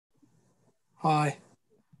Hi.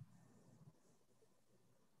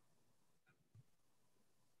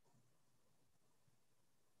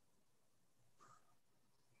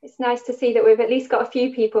 It's nice to see that we've at least got a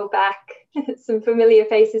few people back, some familiar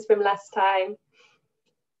faces from last time.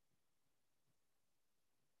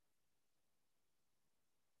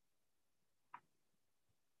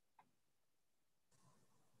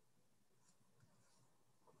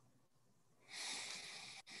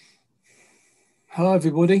 Hello,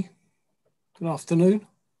 everybody. Good afternoon.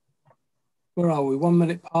 Where are we? 1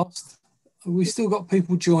 minute past. Have we still got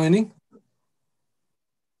people joining?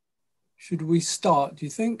 Should we start, do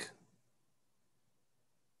you think?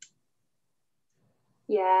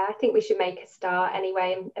 Yeah, I think we should make a start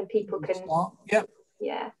anyway, and people can start. Yep.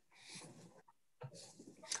 Yeah.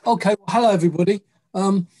 Okay, well, hello, everybody.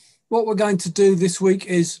 What we're going to do this week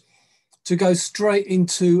is to go straight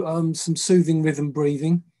into some soothing rhythm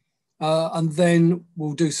breathing, and then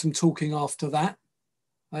we'll do some talking after that,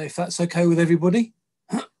 if that's okay with everybody.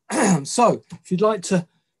 So if you'd like to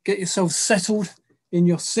get yourself settled in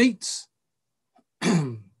your seats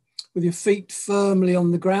with your feet firmly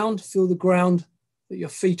on the ground, feel the ground that your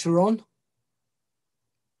feet are on.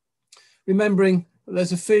 Remembering that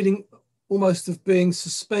there's a feeling almost of being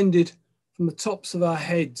suspended from the tops of our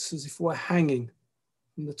heads, as if we're hanging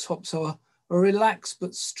from the top. So a relaxed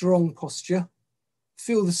but strong posture.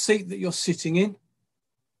 Feel the seat that you're sitting in.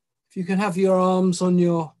 If you can have your arms on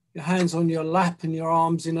your hands on your lap and your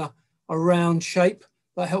arms in a round shape,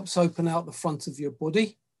 that helps open out the front of your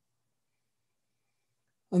body.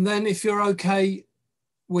 And then if you're okay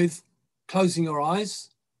with closing your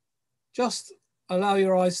eyes, just allow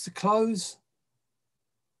your eyes to close.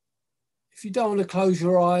 If you don't want to close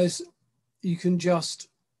your eyes, you can just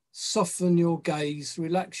soften your gaze,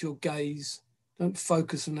 relax your gaze. Don't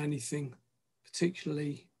focus on anything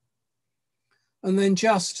particularly. And then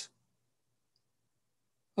just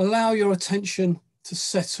allow your attention to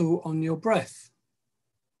settle on your breath.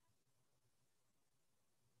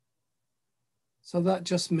 So that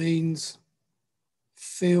just means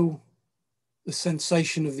feel the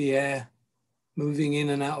sensation of the air moving in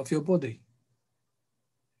and out of your body.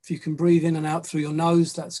 If you can breathe in and out through your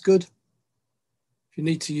nose, that's good. If you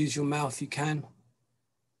need to use your mouth, you can.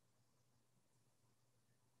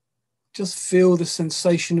 Just feel the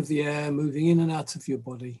sensation of the air moving in and out of your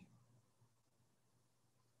body.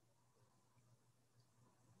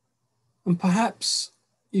 And perhaps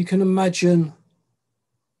you can imagine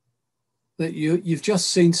that you've just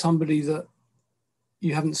seen somebody that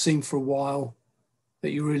you haven't seen for a while, that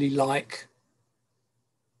you really like,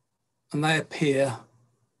 and they appear,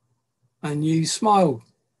 and you smile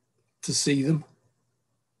to see them.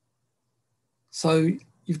 So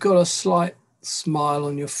you've got a slight smile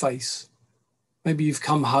on your face. Maybe you've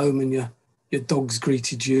come home and your dog's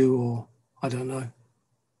greeted you, or I don't know.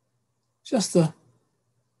 Just the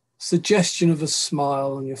suggestion of a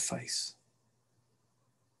smile on your face.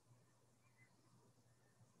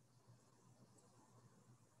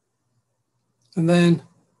 And then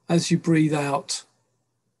as you breathe out,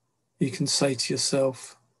 you can say to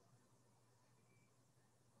yourself,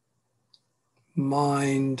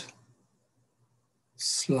 mind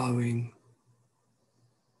slowing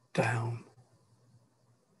down.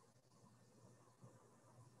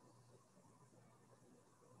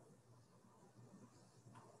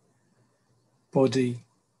 Body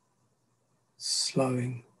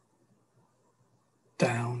slowing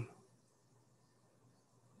down.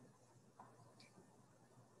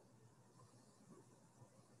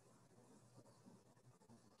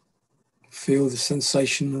 Feel the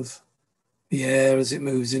sensation of the air as it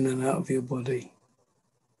moves in and out of your body.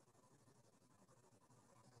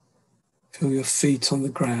 Feel your feet on the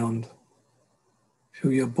ground.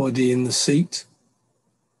 Feel your body in the seat.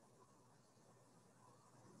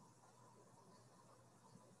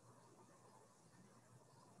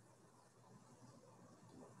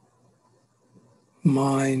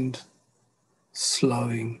 Mind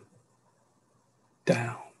slowing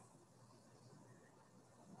down.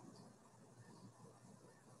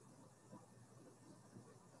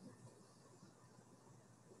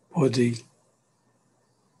 Body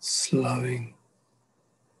slowing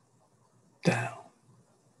down.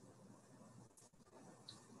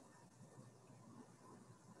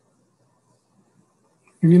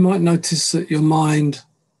 And you might notice that your mind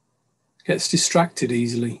gets distracted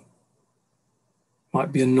easily.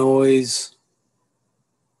 Might be a noise,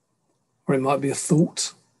 or it might be a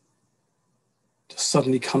thought just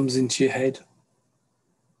suddenly comes into your head.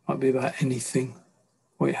 Might be about anything,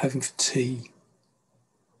 what you're having for tea.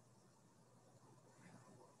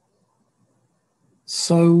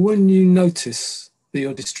 So when you notice that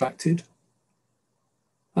you're distracted,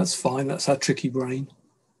 That's fine, that's our tricky brain.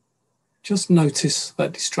 Just notice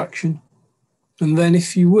that distraction. And then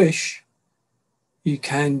if you wish, you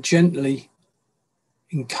can gently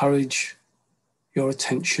encourage your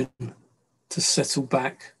attention to settle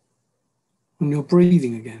back on your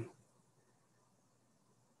breathing again.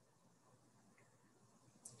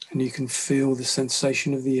 And you can feel the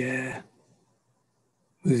sensation of the air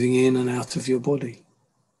moving in and out of your body.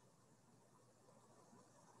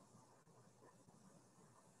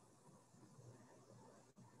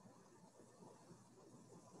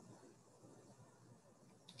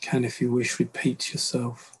 You can, if you wish, repeat to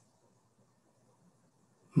yourself,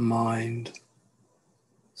 mind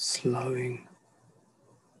slowing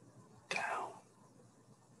down.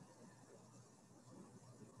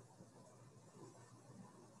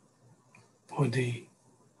 Body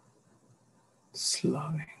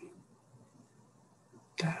slowing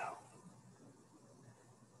down.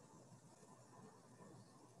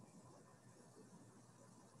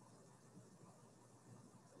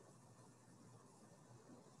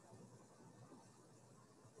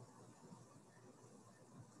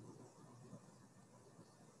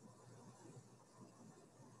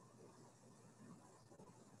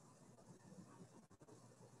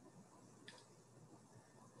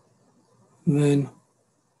 And then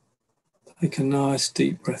take a nice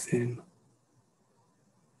deep breath in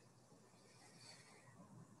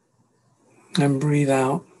and breathe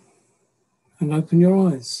out and open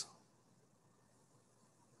your eyes.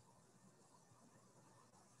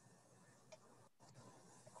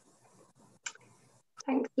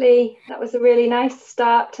 Thanks, Lee. That was a really nice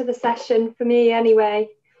start to the session for me anyway.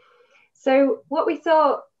 So what we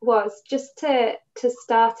thought was just to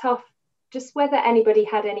start off, just whether anybody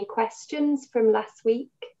had any questions from last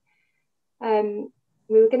week. We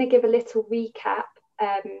were going to give a little recap,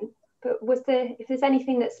 but if there's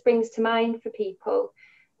anything that springs to mind for people,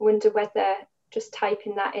 I wonder whether just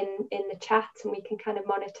typing that in the chat and we can kind of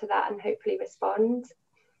monitor that and hopefully respond.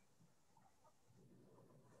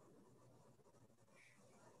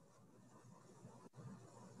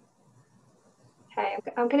 Okay,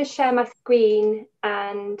 I'm going to share my screen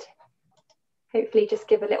and hopefully just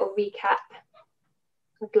give a little recap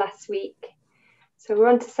of last week. So we're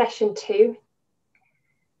on to session 2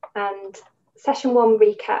 and session 1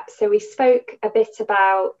 recap. So we spoke a bit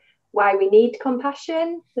about why we need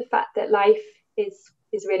compassion, the fact that life is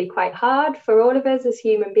really quite hard for all of us as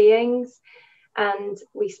human beings. And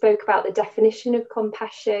we spoke about the definition of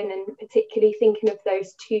compassion and particularly thinking of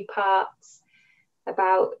those 2 parts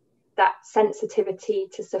about that sensitivity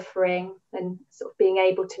to suffering and sort of being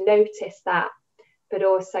able to notice that, but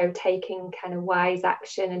also taking kind of wise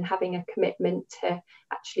action and having a commitment to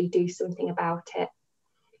actually do something about it.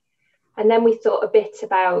 And then we thought a bit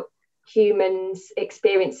about humans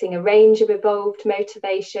experiencing a range of evolved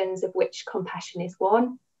motivations, of which compassion is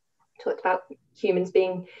one. Talked about humans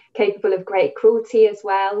being capable of great cruelty as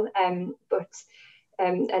well, but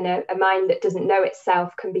and a mind that doesn't know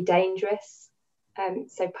itself can be dangerous.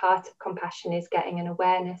 So part of compassion is getting an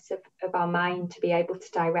awareness of our mind to be able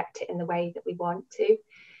to direct it in the way that we want to.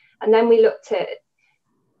 And then we looked at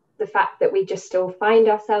the fact that we just still find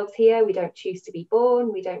ourselves here. We don't choose to be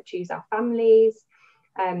born. We don't choose our families.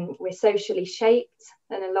 We're socially shaped,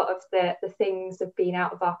 and a lot of the things have been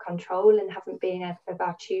out of our control and haven't been of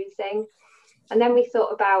our choosing. And then we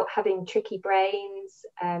thought about having tricky brains,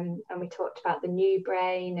 and we talked about the new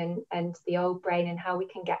brain and the old brain and how we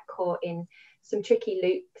can get caught in some tricky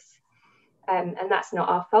loops. And that's not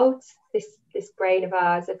our fault. This brain of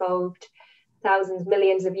ours evolved thousands,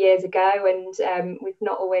 millions of years ago, and we've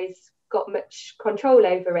not always got much control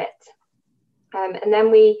over it. And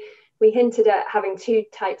then we hinted at having 2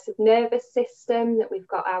 types of nervous system, that we've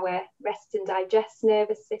got our rest and digest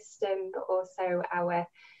nervous system, but also our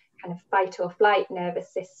kind of fight or flight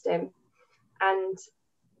nervous system, and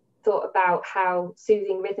thought about how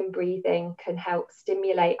soothing rhythm breathing can help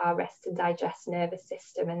stimulate our rest and digest nervous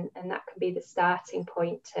system, and that can be the starting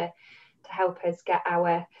point to help us get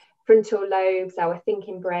our frontal lobes, our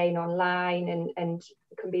thinking brain online, and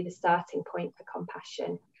it can be the starting point for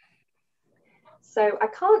compassion. So I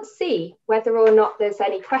can't see whether or not there's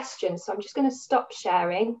any questions, so I'm just going to stop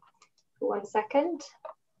sharing for 1 second.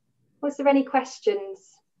 Was there any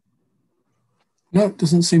questions? No, it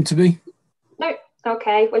doesn't seem to be. No.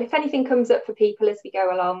 Okay, well, if anything comes up for people as we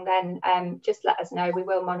go along, then just let us know. We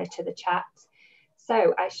will monitor the chat.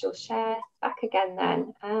 So I shall share back again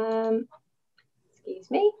then.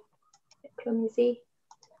 Excuse me, a bit clumsy.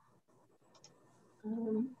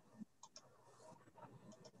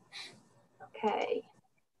 Okay,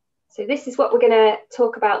 so this is what we're going to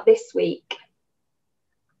talk about this week.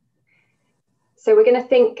 So we're going to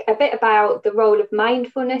think a bit about the role of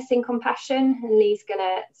mindfulness in compassion, and Lee's going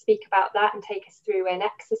to speak about that and take us through an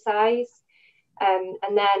exercise,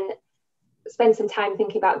 and then spend some time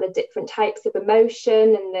thinking about the different types of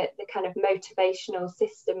emotion and the kind of motivational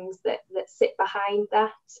systems that sit behind that,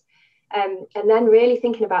 and then really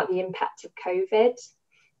thinking about the impact of COVID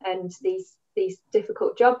and these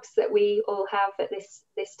difficult jobs that we all have at this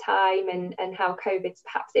time, and how COVID's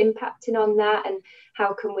perhaps impacting on that, and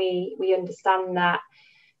how can we understand that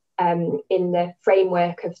in the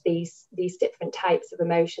framework of these different types of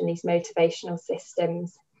emotion, these motivational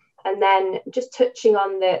systems. And then just touching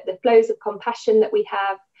on the flows of compassion that we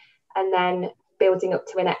have, and then building up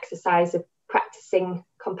to an exercise of practicing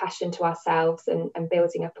compassion to ourselves and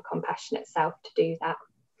building up a compassionate self to do that.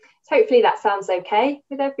 So hopefully that sounds okay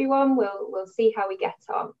with everyone. We'll see how we get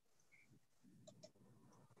on.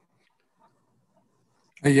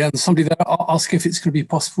 Yeah, somebody there asked if it's going to be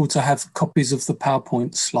possible to have copies of the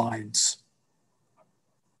PowerPoint slides.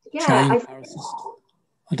 Yeah,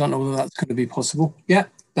 I don't know whether that's going to be possible. Yeah,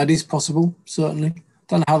 that is possible, certainly.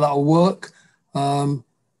 Don't know how that'll work.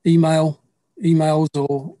 Emails,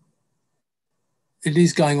 or it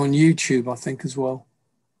is going on YouTube, I think, as well.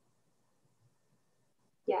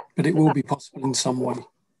 Yeah, but it will be possible in some way.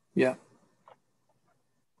 Yeah.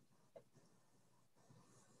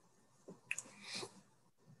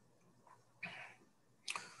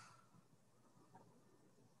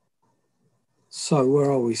 So where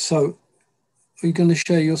are we? So are you going to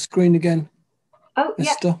share your screen again? Oh,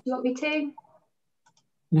 Esther? yeah. You want me to?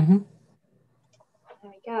 Mm-hmm.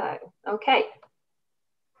 There we go. Okay.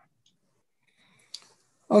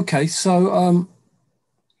 Okay, so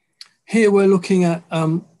here we're looking at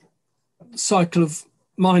cycle of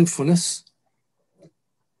mindfulness.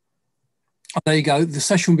 There you go. The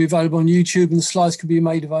session will be available on YouTube, and the slides can be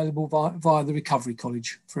made available via the Recovery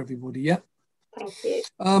College for everybody. Yeah. Thank you.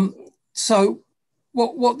 So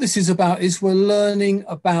what this is about is we're learning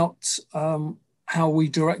about how we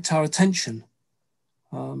direct our attention,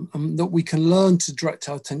 and that we can learn to direct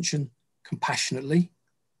our attention compassionately.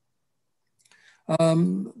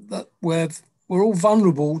 That we're all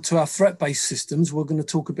vulnerable to our threat-based systems. We're going to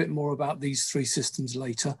talk a bit more about these three systems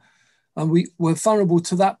later. And we're vulnerable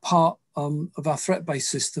to that part of our threat-based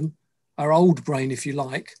system, our old brain, if you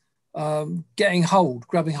like, grabbing hold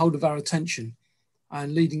of our attention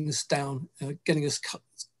and leading us down, getting us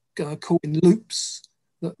caught in loops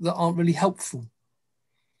that aren't really helpful.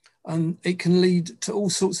 And it can lead to all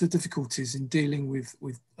sorts of difficulties in dealing with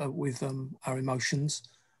our emotions.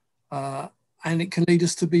 And it can lead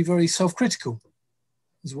us to be very self-critical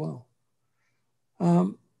as well.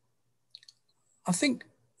 I think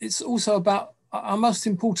it's also about our most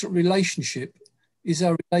important relationship is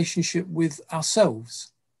our relationship with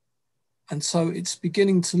ourselves. And so it's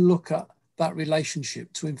beginning to look at that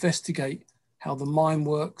relationship, to investigate how the mind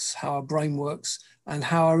works, how our brain works, and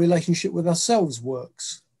how our relationship with ourselves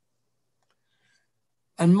works.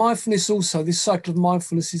 And mindfulness also, this cycle of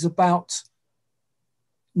mindfulness is about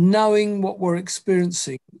knowing what we're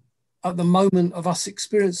experiencing at the moment of us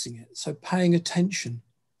experiencing it. So paying attention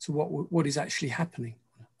to what is actually happening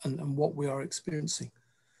and what we are experiencing.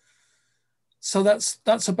 So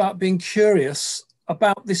that's about being curious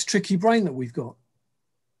about this tricky brain that we've got,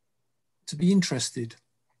 to be interested.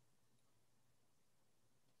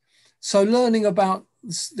 So learning about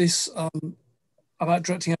this about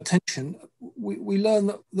directing our attention, we learn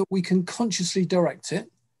that we can consciously direct it.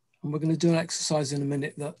 And we're going to do an exercise in a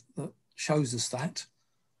minute that shows us that.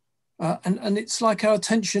 And it's like our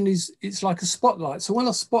attention it's like a spotlight. So when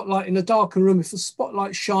a spotlight in a darkened room, if the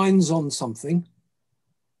spotlight shines on something,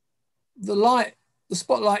 the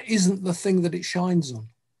spotlight isn't the thing that it shines on.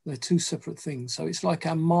 They're two separate things. So it's like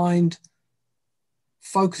our mind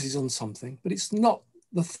focuses on something, but it's not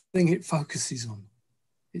the thing it focuses on.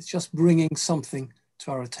 It's just bringing something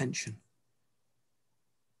to our attention.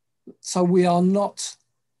 So we are not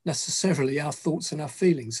necessarily our thoughts and our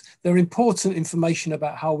feelings. They're important information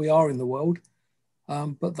about how we are in the world,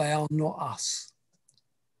 but they are not us.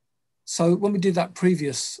 So when we did that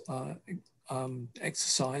previous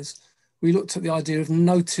exercise, we looked at the idea of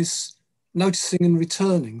noticing and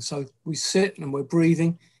returning. So we sit and we're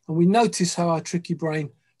breathing, and we notice how our tricky brain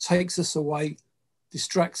takes us away,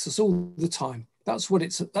 distracts us all the time. That's what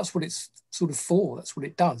it's sort of for. That's what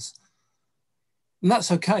it does. And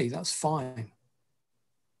that's okay, that's fine.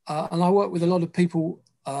 And I work with a lot of people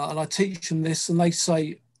and I teach them this, and they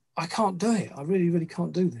say, I can't do it. I really, really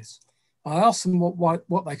can't do this. I ask them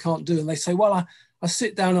what they can't do, and they say, well, I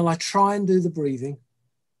sit down and I try and do the breathing,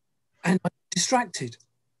 and I'm distracted.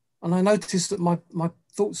 And I notice that my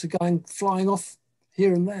thoughts are flying off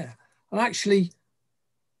here and there. And actually,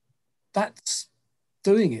 that's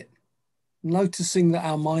doing it. Noticing that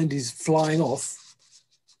our mind is flying off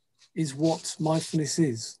is what mindfulness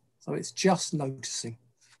is. So it's just noticing.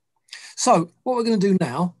 So what we're going to do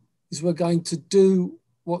now is we're going to do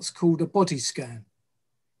what's called a body scan.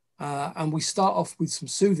 And we start off with some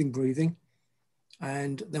soothing breathing,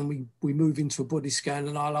 and then we move into a body scan,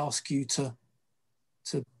 and I'll ask you to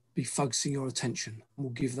be focusing your attention.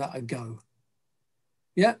 We'll give that a go.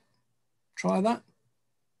 Yeah, try that.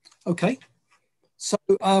 Okay. So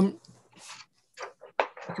we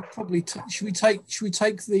could probably should we take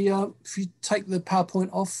the PowerPoint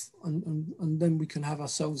off, and then we can have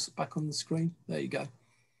ourselves back on the screen. There you go.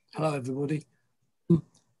 Hello everybody.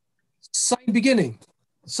 Same beginning.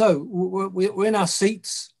 So we're in our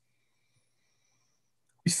seats.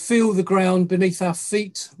 We feel the ground beneath our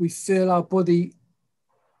feet. We feel our body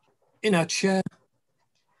in our chair.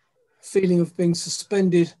 Feeling of being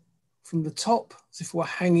suspended from the top, as if we're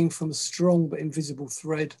hanging from a strong but invisible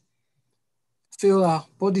thread. Feel our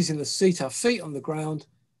bodies in the seat, our feet on the ground.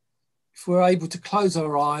 If we're able to close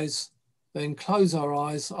our eyes, then close our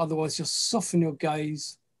eyes. Otherwise, just soften your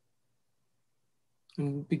gaze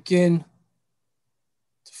and begin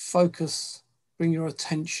to focus, bring your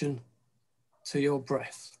attention to your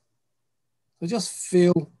breath. So just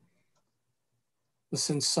feel the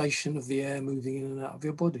sensation of the air moving in and out of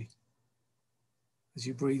your body as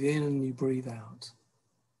you breathe in and you breathe out.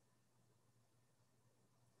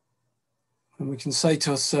 And we can say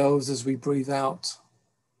to ourselves as we breathe out,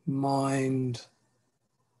 mind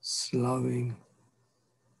slowing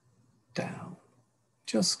down.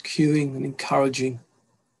 Just cueing and encouraging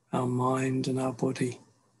our mind and our body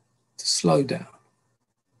to slow down.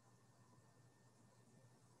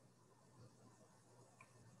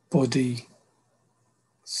 Body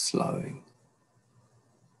slowing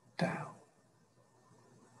down.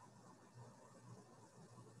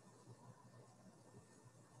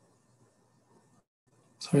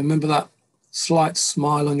 So remember that slight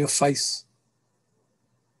smile on your face.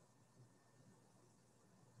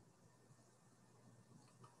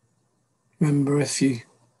 Remember, if you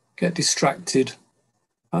get distracted,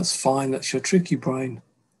 that's fine, that's your tricky brain.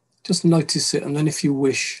 Just notice it, and then if you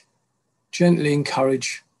wish, gently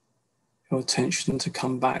encourage your attention to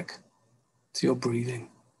come back to your breathing.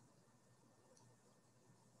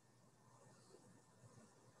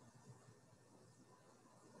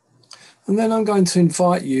 And then I'm going to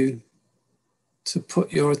invite you to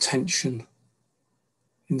put your attention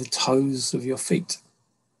in the toes of your feet.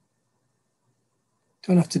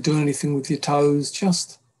 Don't have to do anything with your toes,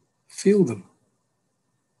 just feel them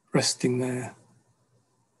resting there.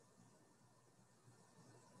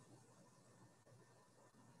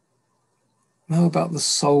 How about the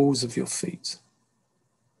soles of your feet?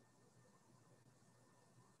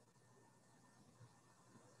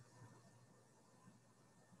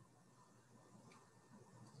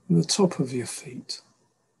 And the top of your feet.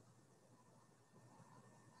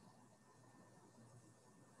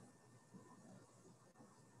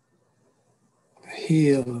 The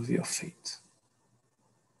heel of your feet.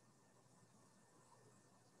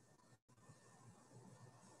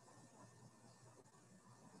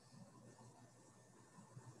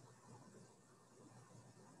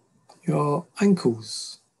 Your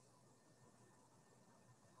ankles.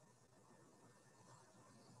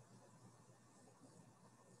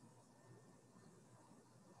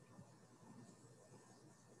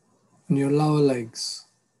 And your lower legs,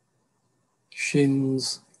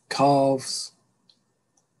 shins, calves,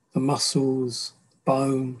 the muscles,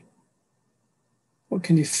 bone. What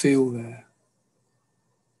can you feel there?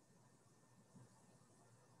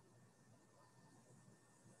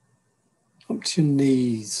 Up to your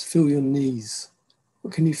knees, feel your knees.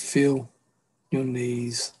 What can you feel? Your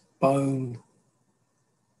knees, bone,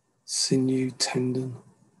 sinew, tendon.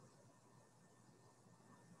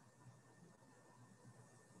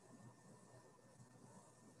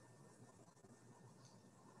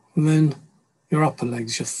 And then your upper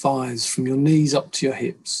legs, your thighs, from your knees up to your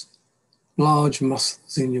hips, large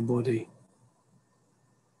muscles in your body.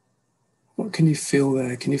 What can you feel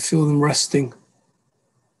there? Can you feel them resting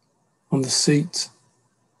on the seat?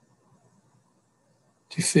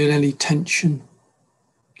 Do you feel any tension?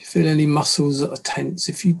 Do you feel any muscles that are tense?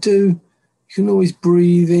 If you do, you can always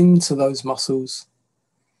breathe into those muscles.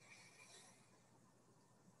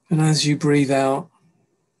 And as you breathe out,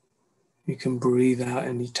 you can breathe out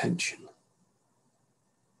any tension.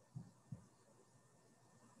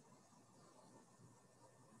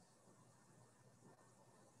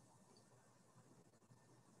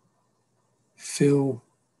 Feel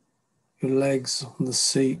your legs on the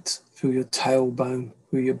seat, feel your tailbone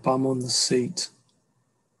Feel your bum on the seat.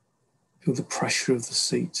 Feel the pressure of the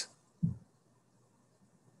seat.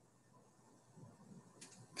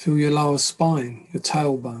 Feel your lower spine, your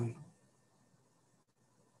tailbone,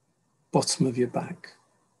 bottom of your back.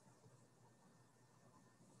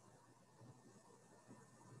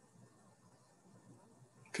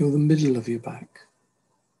 Feel the middle of your back.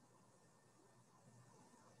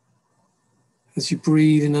 As you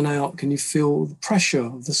breathe in and out, can you feel the pressure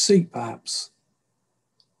of the seat perhaps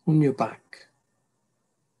on your back?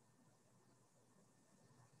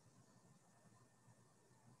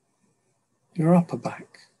 Your upper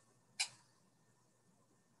back.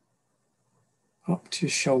 Up to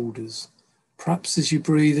your shoulders. Perhaps as you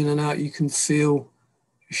breathe in and out, you can feel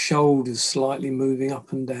your shoulders slightly moving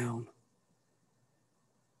up and down.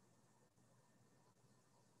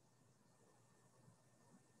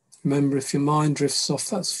 Remember, if your mind drifts off,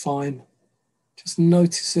 that's fine. Just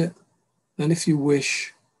notice it. And if you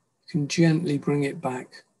wish, you can gently bring it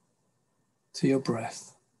back to your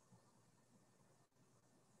breath.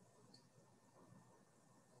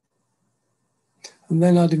 And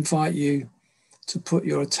then I'd invite you to put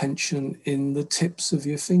your attention in the tips of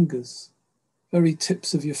your fingers, very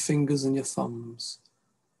tips of your fingers and your thumbs.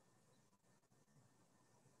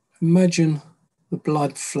 Imagine the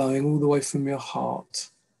blood flowing all the way from your heart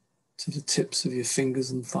to the tips of your fingers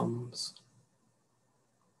and thumbs.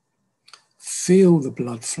 Feel the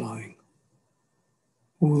blood flowing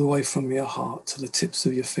all the way from your heart to the tips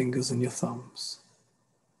of your fingers and your thumbs.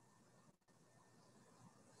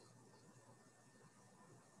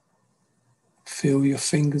 Feel your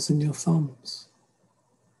fingers and your thumbs.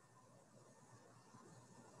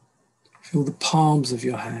 Feel the palms of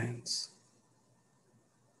your hands.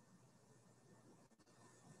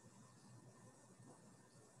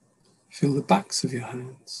 Feel the backs of your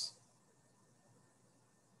hands.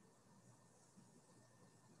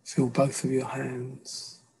 Feel both of your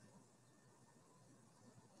hands.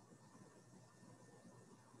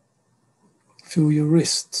 Feel your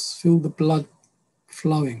wrists. Feel the blood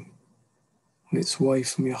flowing on its way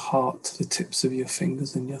from your heart to the tips of your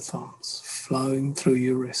fingers and your thumbs, flowing through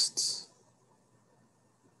your wrists.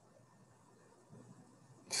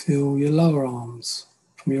 Feel your lower arms,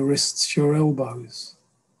 from your wrists to your elbows.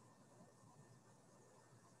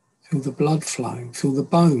 Feel the blood flowing. Feel the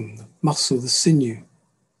bone, the muscle, the sinew.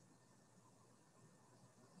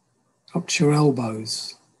 Up to your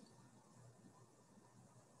elbows.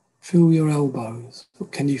 Feel your elbows.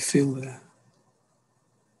 What can you feel there?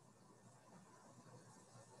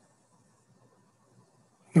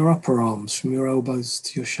 Your upper arms, from your elbows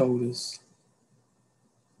to your shoulders.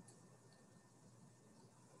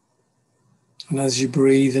 And as you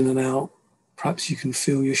breathe in and out, perhaps you can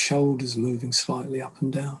feel your shoulders moving slightly up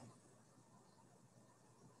and down.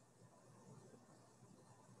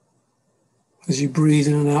 As you breathe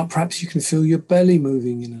in and out, perhaps you can feel your belly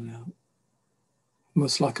moving in and out,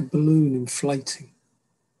 almost like a balloon inflating,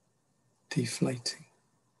 deflating.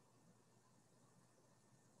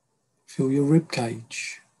 Feel your rib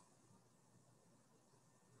cage.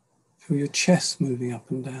 Feel your chest moving up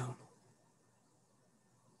and down.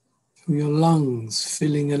 Feel your lungs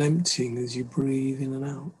filling and emptying as you breathe in and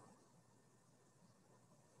out.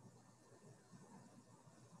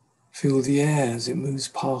 Feel the air as it moves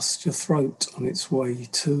past your throat on its way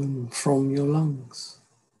to and from your lungs.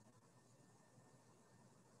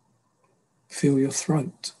 Feel your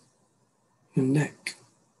throat, your neck.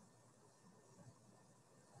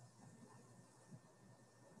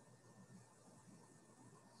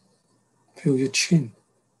 Feel your chin,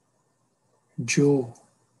 jaw.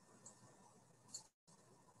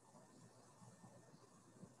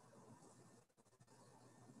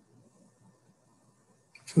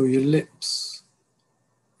 Feel your lips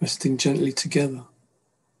resting gently together.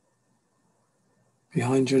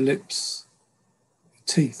 Behind your lips, your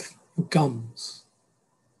teeth, your gums,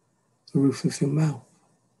 the roof of your mouth,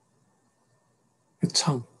 your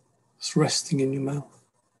tongue just resting in your mouth.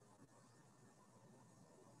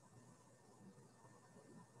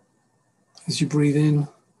 As you breathe in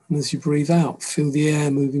and as you breathe out, feel the air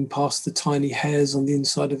moving past the tiny hairs on the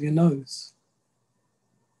inside of your nose.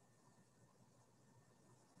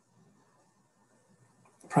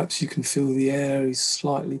 Perhaps you can feel the air is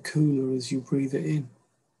slightly cooler as you breathe it in,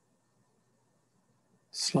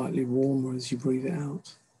 slightly warmer as you breathe it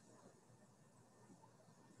out.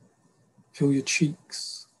 Feel your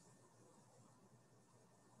cheeks,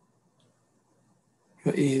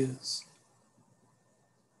 your ears,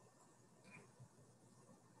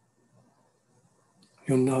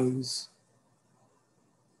 your nose.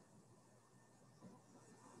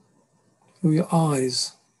 Feel your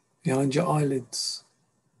eyes behind your eyelids.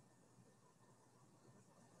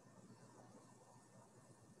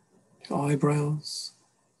 eyebrows,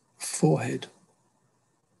 forehead.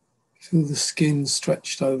 Feel the skin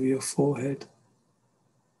stretched over your forehead.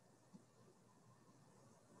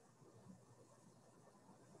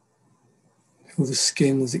 Feel the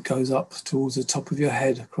skin as it goes up towards the top of your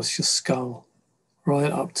head, across your skull,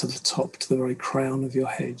 right up to the top, to the very crown of your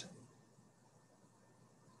head.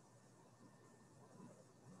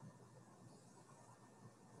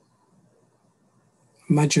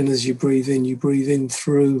 Imagine as you breathe in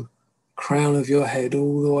through the crown of your head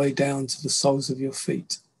all the way down to the soles of your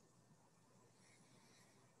feet.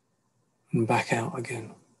 And back out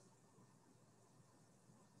again.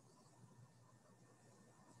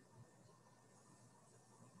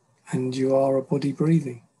 And you are a body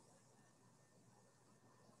breathing.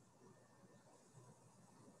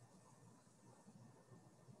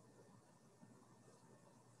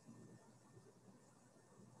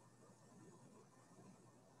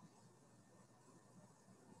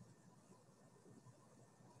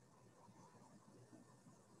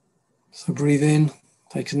 So breathe in,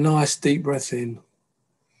 take a nice deep breath in.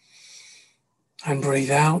 And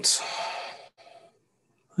breathe out.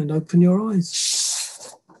 And open your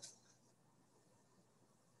eyes.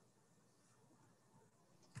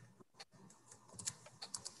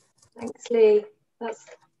 Thanks, Lee.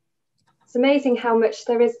 It's amazing how much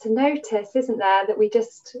there is to notice, isn't there? That we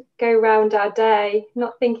just go around our day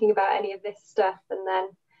not thinking about any of this stuff, and then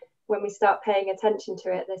when we start paying attention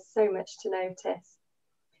to it, there's so much to notice.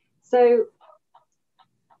 So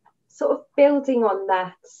sort of building on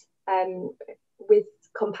that, with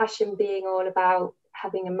compassion being all about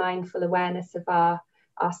having a mindful awareness of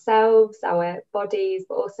ourselves, our bodies,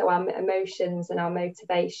 but also our emotions and our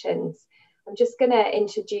motivations. I'm just going to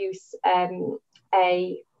introduce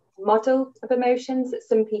a model of emotions that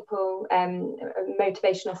some people,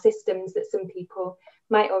 motivational systems that some people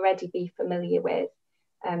might already be familiar with.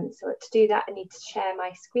 So to do that, I need to share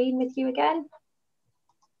my screen with you again.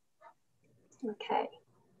 Okay.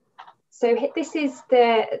 So this is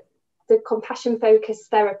the compassion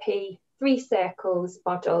focused therapy 3 circles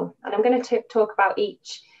model, and I'm going to talk about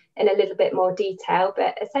each in a little bit more detail,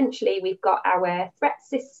 but essentially we've got our threat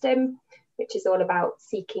system, which is all about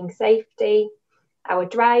seeking safety, our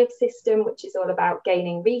drive system, which is all about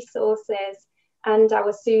gaining resources, and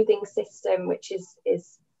our soothing system, which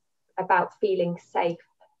is about feeling safe.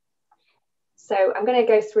 So I'm going to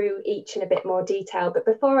go through each in a bit more detail, but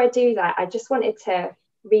before I do that, I just wanted to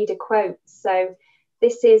read a quote. So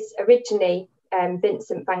this is originally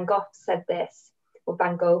Vincent van Gogh said this, or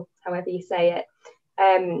Van Gogh, however you say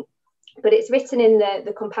it, but it's written in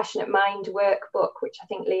the Compassionate Mind workbook, which I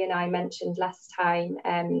think Lee and I mentioned last time,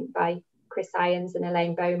 by Chris Irons and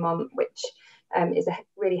Elaine Beaumont, which is a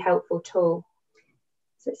really helpful tool.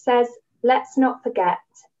 So it says, let's not forget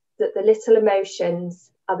that the little emotions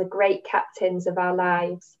are the great captains of our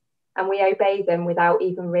lives, and we obey them without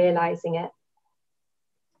even realizing it.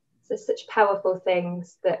 So such powerful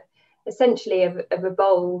things that essentially have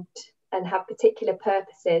evolved and have particular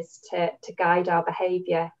purposes to guide our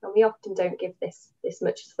behaviour, and we often don't give this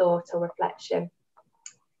much thought or reflection.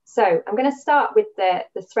 So I'm going to start with the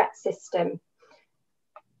threat system.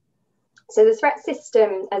 So the threat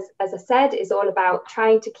system, as I said, is all about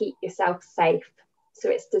trying to keep yourself safe. So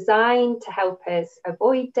it's designed to help us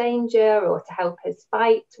avoid danger or to help us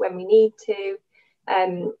fight when we need to,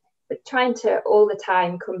 but trying to all the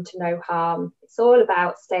time come to no harm. It's all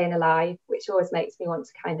about staying alive, which always makes me want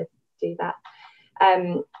to kind of do that.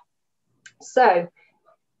 And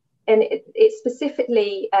it's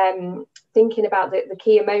specifically thinking about the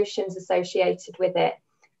key emotions associated with it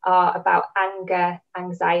are about anger,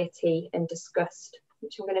 anxiety, and disgust,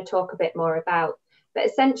 which I'm going to talk a bit more about. But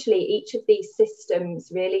essentially, each of these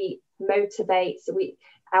systems really motivates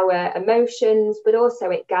our emotions, but also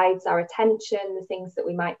it guides our attention, the things that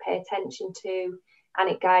we might pay attention to, and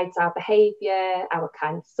it guides our behaviour, our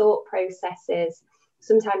kind of thought processes,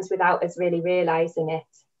 sometimes without us really realising it.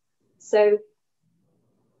 So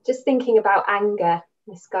just thinking about anger,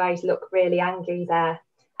 this guy's look really angry there.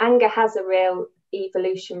 Anger has a real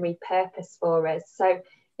evolutionary purpose for us. So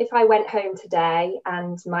if I went home today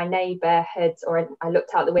and my neighbour or I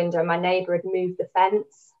looked out the window and my neighbour had moved the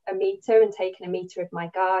fence a metre and taken a metre of my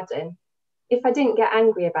garden, if I didn't get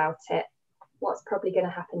angry about it, what's probably going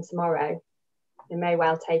to happen tomorrow? They may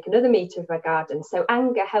well take another metre of my garden. So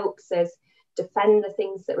anger helps us defend the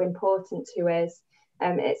things that are important to us.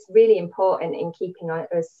 It's really important in keeping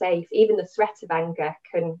us safe. Even the threat of anger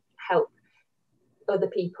can help other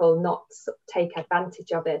people not take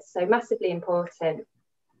advantage of us. So massively important.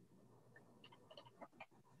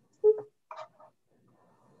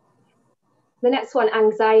 The next one,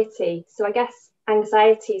 anxiety. So I guess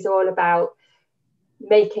anxiety is all about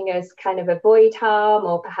making us kind of avoid harm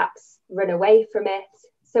or perhaps run away from it.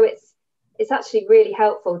 So it's actually really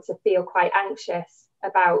helpful to feel quite anxious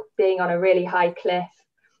about being on a really high cliff,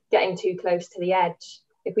 getting too close to the edge.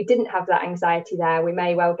 If we didn't have that anxiety there, we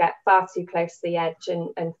may well get far too close to the edge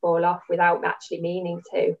and fall off without actually meaning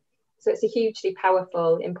to. So it's a hugely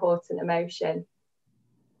powerful, important emotion.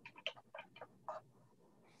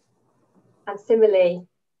 And similarly,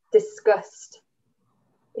 disgust.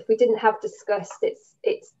 If we didn't have disgust,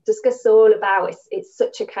 it's disgust all about, it's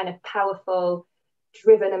such a kind of powerful,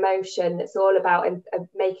 driven emotion that's all about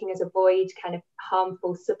making us avoid kind of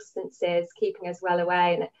harmful substances, keeping us well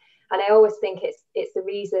away. And I always think it's the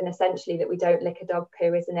reason essentially that we don't lick a dog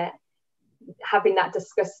poo, isn't it? Having that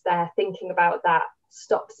disgust there, thinking about that,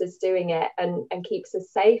 stops us doing it and keeps us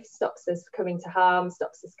safe, stops us coming to harm,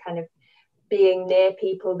 stops us kind of being near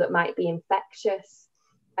people that might be infectious.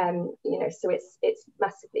 So it's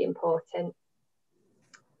massively important.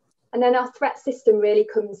 And then our threat system really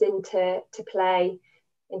comes into play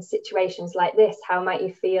in situations like this. How might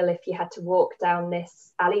you feel if you had to walk down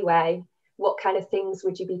this alleyway? What kind of things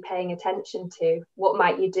would you be paying attention to? What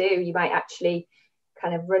might you do? You might actually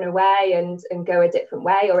kind of run away and go a different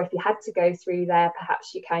way. Or if you had to go through there,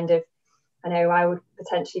 perhaps you kind of, I know I would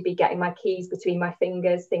potentially be getting my keys between my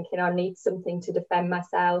fingers, thinking I need something to defend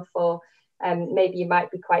myself. Or maybe you might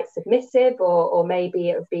be quite submissive, or maybe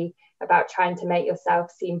it would be about trying to make yourself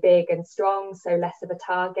seem big and strong, so less of a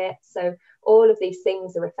target. So all of these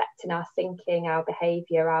things are affecting our thinking, our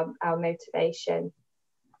behaviour, our motivation.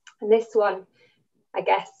 And this one, I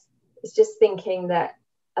guess, is just thinking that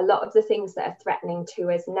a lot of the things that are threatening to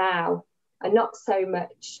us now are not so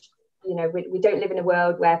much, we don't live in a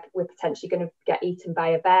world where we're potentially going to get eaten by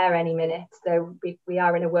a bear any minute, though we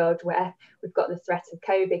are in a world where we've got the threat of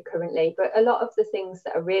COVID currently. But a lot of the things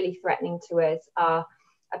that are really threatening to us are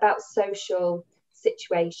about social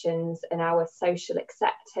situations and our social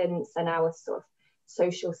acceptance and our sort of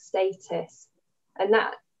social status. And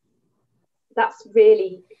that's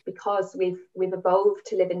really because we've evolved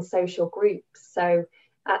to live in social groups. So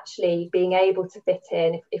actually being able to fit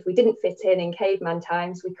in, if we didn't fit in caveman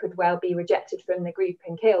times, we could well be rejected from the group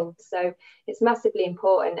and killed. So it's massively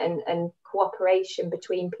important, and cooperation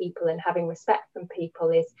between people and having respect from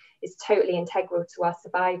people is totally integral to our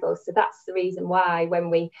survival. So that's the reason why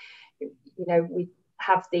when we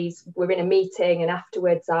have these, we're in a meeting and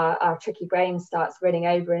afterwards our tricky brain starts running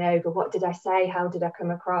over and over, what did I say, how did I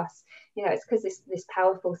come across? It's because this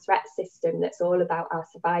powerful threat system that's all about our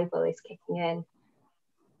survival is kicking in.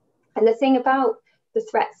 And the thing about the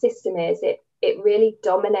threat system is it really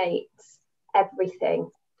dominates everything.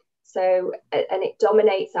 So, and it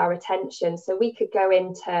dominates our attention. So we could go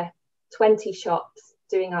into 20 shops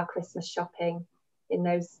doing our Christmas shopping in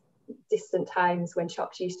those distant times when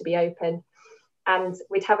shops used to be open. And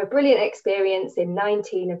we'd have a brilliant experience in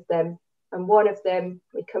 19 of them. And one of them,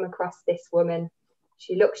 we come across this woman.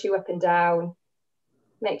 She looks you up and down,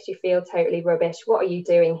 makes you feel totally rubbish. What are you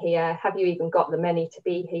doing here? Have you even got the money to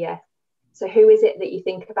be here? So who is it that you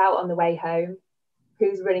think about on the way home?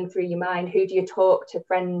 Who's running through your mind? Who do you talk to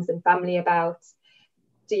friends and family about?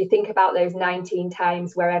 Do you think about those 19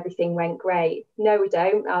 times where everything went great? No, we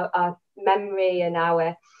don't. Our memory and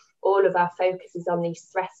all of our focus is on these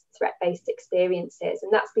threat-based experiences.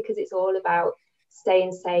 And that's because it's all about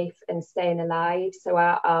staying safe and staying alive. So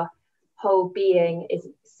our whole being is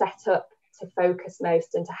set up to focus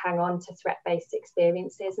most and to hang on to threat-based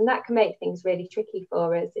experiences. And that can make things really tricky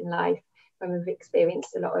for us in life when we've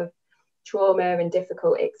experienced a lot of trauma and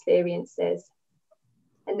difficult experiences.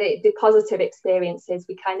 And the positive experiences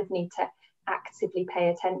we kind of need to actively pay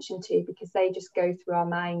attention to, because they just go through our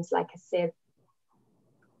minds like a sieve.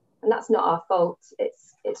 And that's not our fault.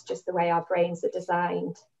 It's just the way our brains are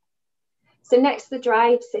designed. So next, the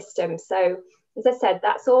drive system. So as I said,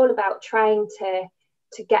 that's all about trying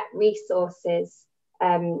to get resources,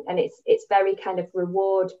 and it's very kind of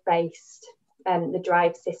reward based, the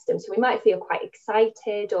drive system. So we might feel quite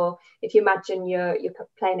excited, or if you imagine you're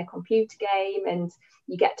playing a computer game and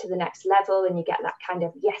you get to the next level and you get that kind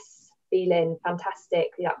of yes feeling,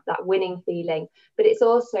 fantastic, that winning feeling. But it's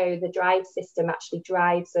also the drive system actually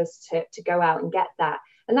drives us to go out and get that.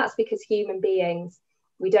 And that's because human beings,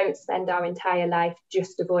 we don't spend our entire life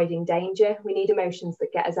just avoiding danger. We need emotions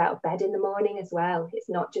that get us out of bed in the morning as well. It's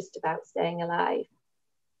not just about staying alive.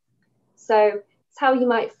 So it's how you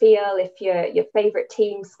might feel if your favourite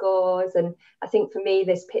team scores. And I think for me,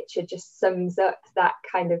 this picture just sums up that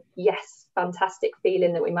kind of yes, fantastic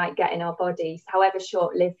feeling that we might get in our bodies, however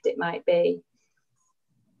short-lived it might be.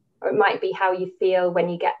 or it might be how you feel when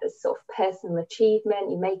you get this sort of personal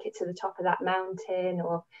achievement, you make it to the top of that mountain,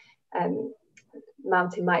 or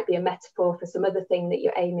mountain might be a metaphor for some other thing that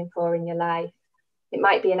you're aiming for in your life. It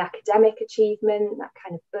might be an academic achievement, that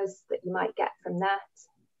kind of buzz that you might get from that.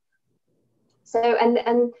 So,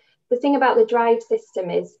 and the thing about the drive system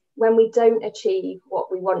is when we don't achieve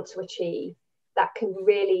what we want to achieve, that can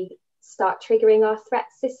really start triggering our threat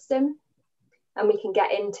system. And we can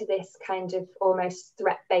get into this kind of almost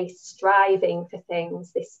threat-based striving for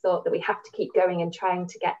things, this thought that we have to keep going and trying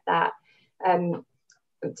to get that.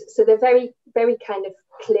 So they're very, very kind of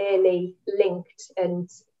clearly linked and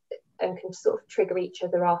can sort of trigger each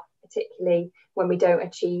other off, particularly when we don't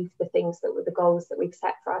achieve the things that were the goals that we've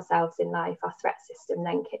set for ourselves in life. Our threat system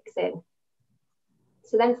then kicks in.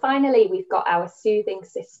 So then finally, we've got our soothing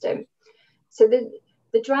system. So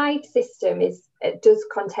the drive system it does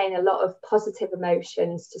contain a lot of positive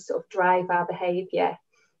emotions to sort of drive our behaviour.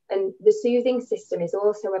 And the soothing system is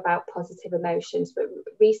also about positive emotions, but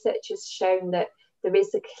research has shown that there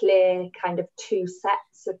is a clear kind of two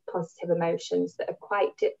sets of positive emotions that are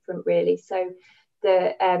quite different, really. So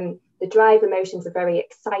the drive emotions are very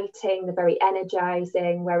exciting, they're very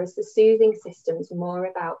energizing, whereas the soothing system is more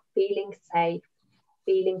about feeling safe,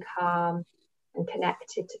 feeling calm and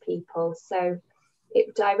connected to people. So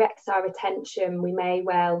it directs our attention. We may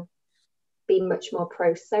well be much more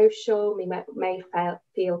pro-social, we may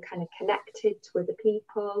feel kind of connected to other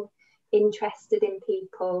people, interested in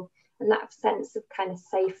people, and that sense of kind of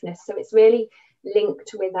safeness. So it's really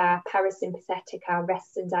linked with our parasympathetic, our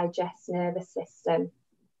rest and digest nervous system.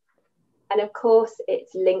 And of course,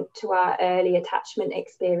 it's linked to our early attachment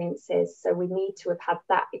experiences. So we need to have had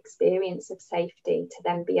that experience of safety to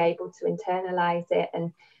then be able to internalize it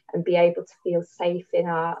and be able to feel safe in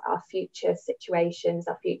our future situations,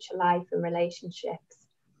 our future life and relationships.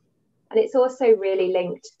 And it's also really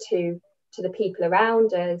linked to the people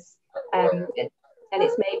around us. And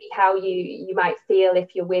it's maybe how you might feel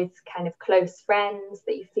if you're with kind of close friends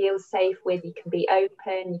that you feel safe with, you can be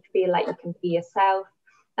open, you feel like you can be yourself.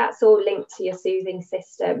 That's all linked to your soothing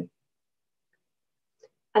system.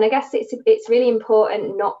 And I guess it's really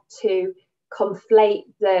important not to conflate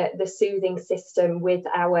the soothing system with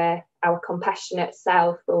our compassionate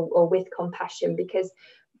self or with compassion, because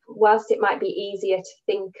whilst it might be easier to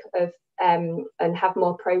think of and have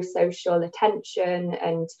more pro-social attention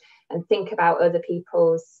and think about other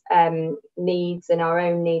people's needs and our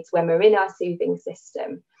own needs when we're in our soothing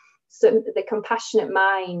system, so the compassionate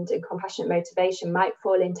mind and compassionate motivation might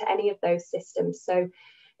fall into any of those systems. So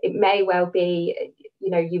it may well be,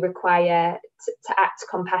 you require to act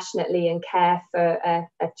compassionately and care for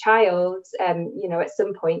a child. At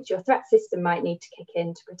some point your threat system might need to kick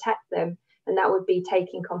in to protect them, and that would be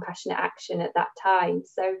taking compassionate action at that time.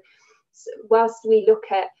 So whilst we look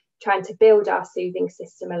at trying to build our soothing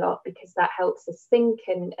system a lot, because that helps us think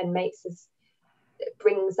and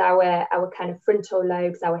brings our kind of frontal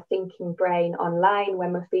lobes, our thinking brain online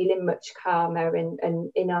when we're feeling much calmer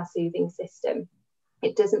and in our soothing system.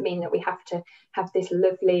 It doesn't mean that we have to have this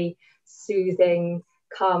lovely, soothing,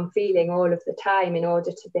 calm feeling all of the time in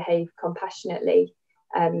order to behave compassionately.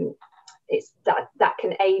 It's that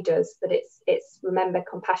can aid us, but it's remember,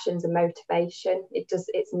 compassion's a motivation.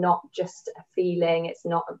 It's not just a feeling. It's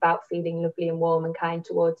not about feeling lovely and warm and kind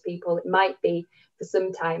towards people. It might be for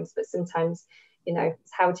sometimes, but sometimes,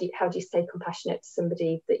 it's how do you stay compassionate to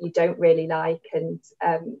somebody that you don't really like, and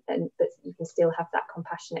but you can still have that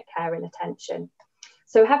compassionate care and attention.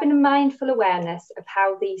 So having a mindful awareness of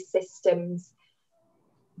how these systems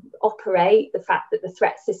operate, the fact that the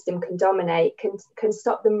threat system can dominate, can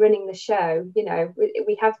stop them running the show.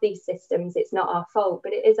 We have these systems, it's not our fault,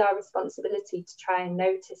 but it is our responsibility to try and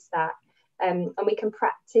notice that. And we can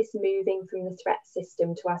practice moving from the threat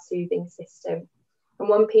system to our soothing system. And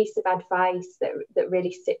one piece of advice that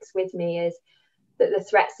really sticks with me is that the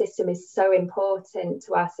threat system is so important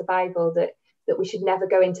to our survival that we should never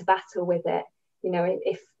go into battle with it.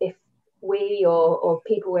 If we or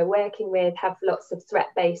people we're working with have lots of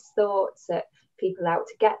threat-based thoughts, that people out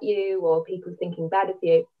to get you or people thinking bad of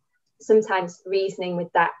you, sometimes reasoning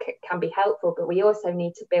with that can be helpful, but we also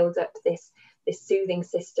need to build up this soothing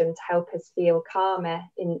system to help us feel calmer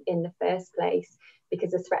in the first place,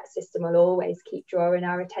 because the threat system will always keep drawing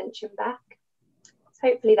our attention back. So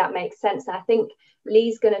hopefully that makes sense. I think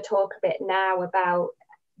Lee's going to talk a bit now about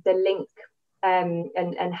the link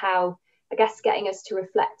and how, I guess, getting us to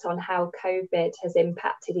reflect on how COVID has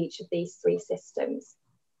impacted each of these three systems.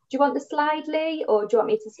 Do you want the slide, Lee, or do you want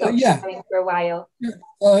me to stop showing for a while?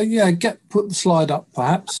 Put the slide up,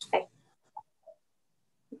 perhaps. Okay.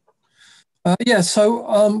 Yeah,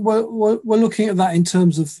 so we're looking at that in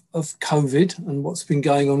terms of COVID and what's been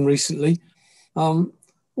going on recently.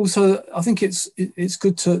 Also, I think it's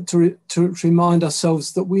good to remind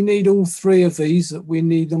ourselves that we need all three of these, that we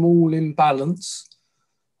need them all in balance.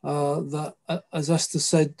 That, as Esther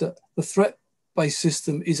said, that the threat-based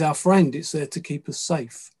system is our friend. It's there to keep us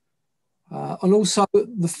safe. And also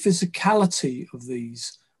the physicality of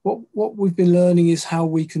these. What we've been learning is how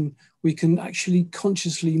we can actually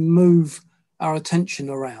consciously move our attention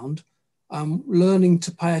around, learning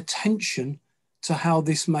to pay attention to how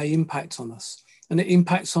this may impact on us. And it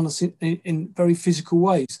impacts on us in very physical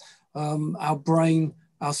ways. Our brain,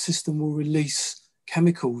 our system will release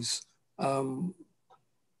chemicals. When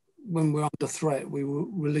we're under threat, we will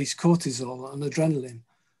release cortisol and adrenaline.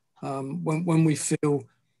 When we feel,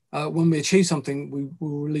 when we achieve something, we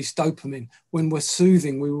will release dopamine. When we're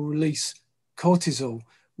soothing, we will release cortisol,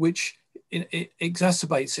 which it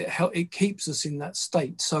exacerbates it. It keeps us in that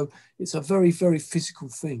state. So it's a very, very physical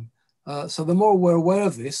thing. So the more we're aware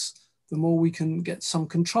of this, the more we can get some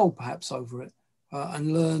control perhaps over it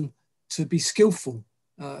and learn to be skillful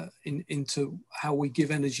into how we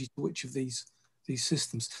give energy to which of these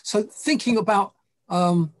systems. So thinking about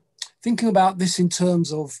this in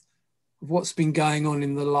terms of what's been going on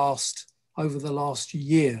in over the last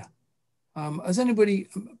year. Has anybody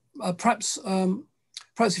perhaps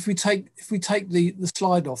if we take the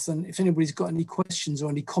slide off, then if anybody's got any questions or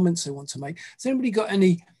any comments they want to make, has anybody got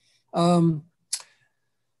any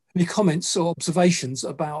comments or observations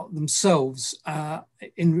about themselves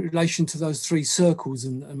in relation to those three circles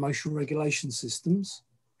and emotional regulation systems?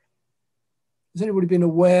 Has anybody been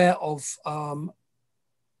aware of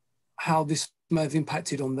how this may have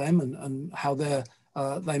impacted on them and how they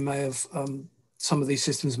may have, some of these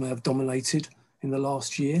systems may have dominated in the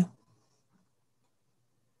last year?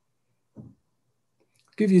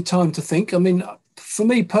 Give you time to think. I mean, for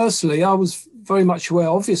me personally, I was very much aware,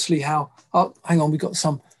 obviously, how, oh, hang on, we got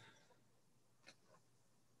some.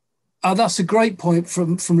 That's a great point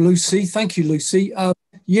from Lucy. Thank you, Lucy.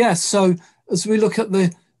 Yes, so as we look at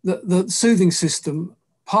the soothing system,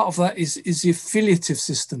 part of that is the affiliative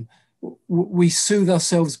system. We soothe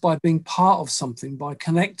ourselves by being part of something, by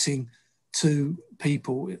connecting to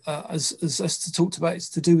people. As Esther talked about, it's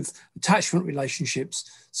to do with attachment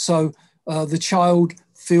relationships. So the child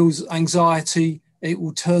feels anxiety, it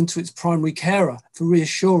will turn to its primary carer for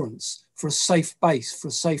reassurance, for a safe base, for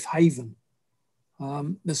a safe haven.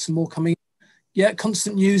 There's some more coming. Yeah,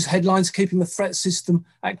 constant news headlines keeping the threat system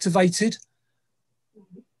activated.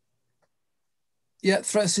 Yeah,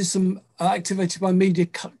 threat system activated by media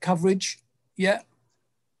coverage. Yeah.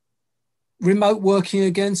 Remote working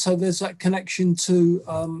again, so there's that connection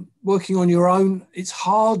to working on your own. It's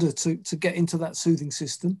harder to get into that soothing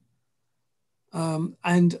system.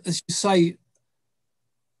 And as you say,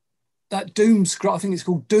 that doom scroll, I think it's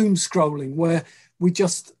called doom scrolling, where we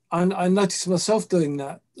just, I noticed myself doing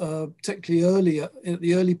that, particularly earlier, in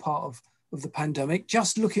the early part of the pandemic,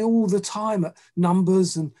 just looking all the time at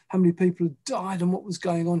numbers and how many people had died and what was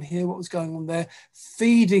going on here, what was going on there,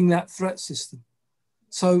 feeding that threat system.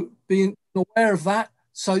 So being aware of that,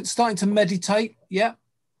 so starting to meditate, yeah,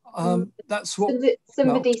 that's what.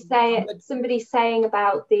 Somebody's saying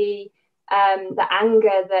about the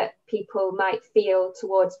anger that people might feel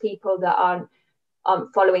towards people that aren't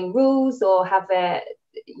following rules or have a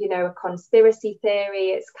conspiracy theory.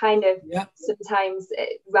 It's kind of, yeah, sometimes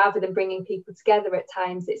rather than bringing people together, at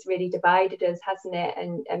times it's really divided us, hasn't it,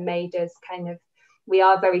 and made us kind of, we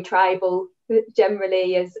are very tribal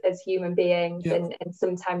generally as human beings, yeah. and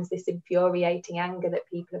sometimes this infuriating anger that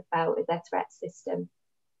people have felt with their threat system.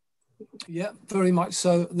 Yeah, very much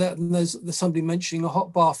so. There's somebody mentioning a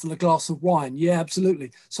hot bath and a glass of wine. Yeah,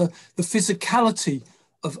 absolutely. So the physicality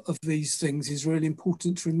of these things is really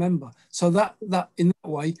important to remember. So that in that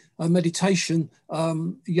way, meditation,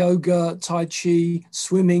 yoga, tai chi,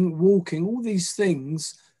 swimming, walking, all these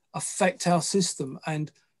things affect our system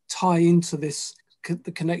and tie into this,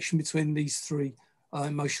 the connection between these three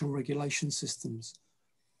emotional regulation systems.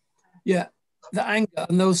 Yeah. The anger,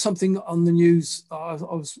 and there was something on the news I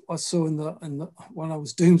saw in the when I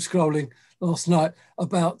was doom scrolling last night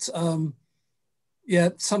about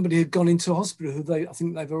somebody had gone into a hospital who I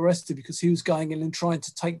think they've arrested because he was going in and trying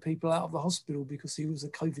to take people out of the hospital because he was a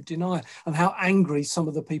COVID denier, and how angry some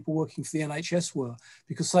of the people working for the NHS were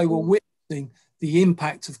because they were witnessing the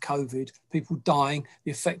impact of COVID, people dying,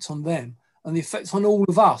 the effect on them, and the effects on all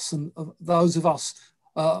of us and those of us,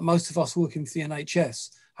 most of us working for the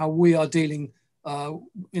NHS, how we are dealing,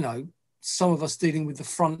 some of us dealing with the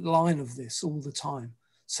front line of this all the time.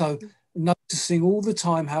 So noticing all the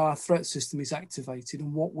time how our threat system is activated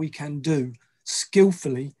and what we can do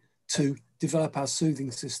skillfully to develop our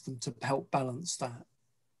soothing system to help balance that.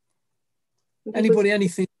 Anybody,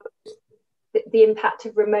 anything? The impact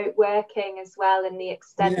of remote working as well, and the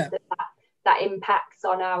extent that impacts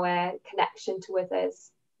on our connection to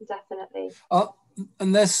others, definitely.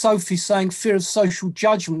 And there's Sophie saying fear of social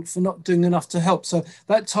judgment for not doing enough to help. So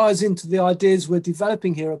that ties into the ideas we're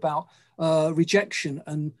developing here about rejection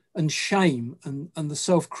and shame and the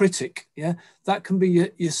self-critic. Yeah, that can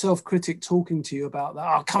be your self-critic talking to you about that.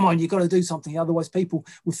 Oh, come on, you've got to do something, otherwise people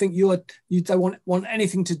will think you don't want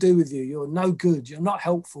anything to do with you. You're no good. You're not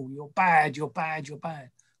helpful. You're bad. You're bad. You're bad.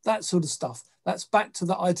 That sort of stuff. That's back to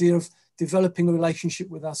the idea of developing a relationship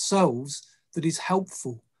with ourselves that is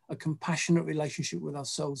helpful. A compassionate relationship with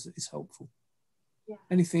ourselves that is helpful. Yeah.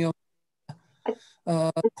 Anything else?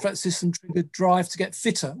 Threat system triggered drive to get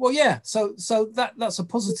fitter. Well, yeah. So that's a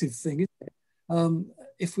positive thing, isn't it?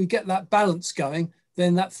 If we get that balance going,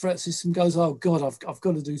 then that threat system goes, oh God, I've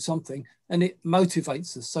got to do something, and it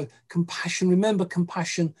motivates us. So compassion. Remember,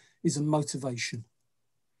 compassion is a motivation.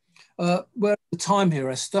 We're at the time here,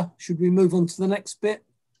 Esther. Should we move on to the next bit?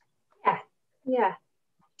 Yeah. Yeah.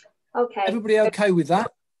 Okay. Everybody okay with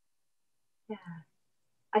that? Yeah,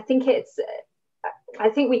 I think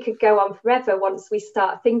we could go on forever once we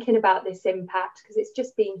start thinking about this impact, because it's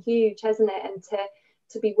just been huge, hasn't it? And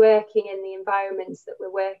to be working in the environments that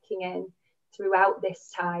we're working in throughout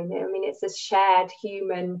this time, I mean, it's a shared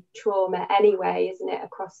human trauma anyway, isn't it,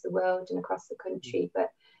 across the world and across the country, but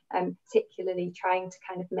particularly trying to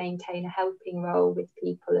kind of maintain a helping role with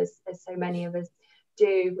people, as so many of us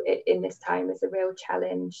do in this time, is a real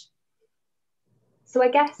challenge. So I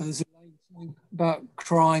guess about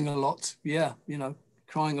crying a lot,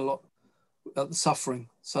 crying a lot at the suffering.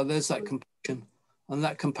 So there's that compassion, and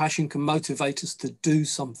that compassion can motivate us to do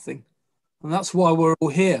something, and that's why we're all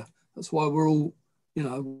here. That's why we're all,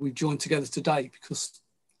 we've joined together today, because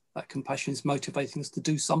that compassion is motivating us to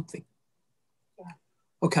do something. Yeah.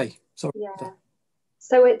 Okay. Sorry. Yeah.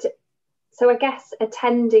 So I guess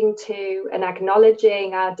attending to and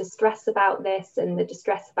acknowledging our distress about this and the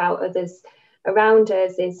distress about others around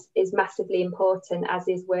us is massively important, as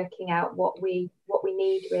is working out what we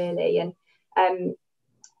need, really. And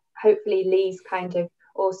hopefully Lee's kind of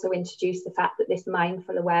also introduced the fact that this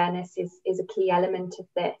mindful awareness is a key element of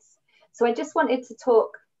this. So I just wanted to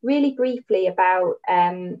talk really briefly about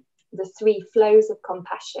the 3 flows of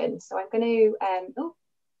compassion. So I'm going to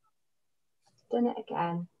done it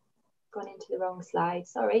again, gone into the wrong slide,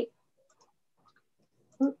 sorry.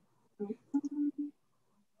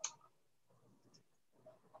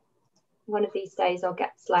 One of these days I'll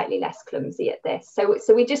get slightly less clumsy at this.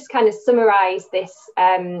 So we just kind of summarize this,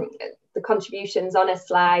 the contributions on a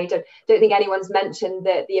slide. I don't think anyone's mentioned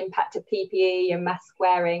the impact of PPE and mask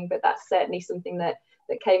wearing, but that's certainly something that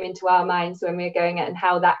came into our minds when we were going at, and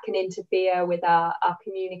how that can interfere with our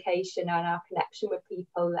communication and our connection with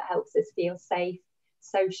people, that helps us feel safe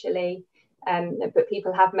socially. But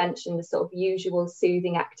people have mentioned the sort of usual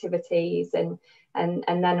soothing activities, and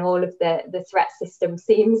then all of the threat system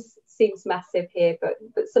seems massive here,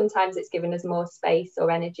 but sometimes it's given us more space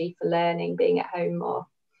or energy for learning, being at home more.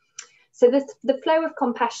 So the flow of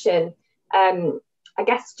compassion, I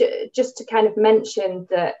guess just to kind of mention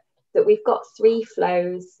that we've got 3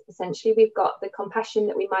 flows. Essentially, we've got the compassion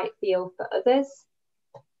that we might feel for others,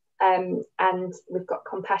 and we've got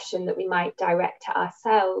compassion that we might direct at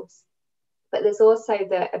ourselves. But there's also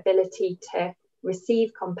the ability to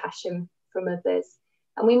receive compassion from others.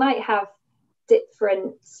 And we might have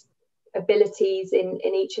different abilities in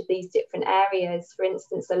each of these different areas. For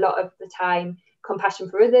instance, a lot of the time, compassion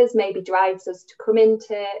for others maybe drives us to come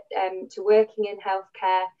into to working in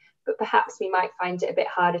healthcare, but perhaps we might find it a bit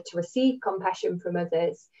harder to receive compassion from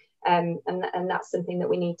others. And that's something that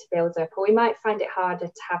we need to build up. Or we might find it harder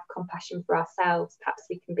to have compassion for ourselves. Perhaps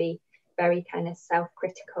we can be very kind of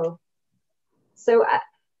self-critical. So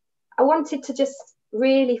I wanted to just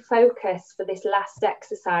really focus for this last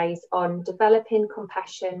exercise on developing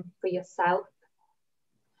compassion for yourself,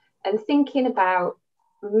 and thinking about,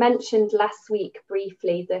 mentioned last week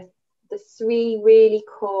briefly, the 3 really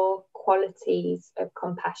core qualities of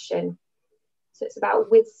compassion. So it's about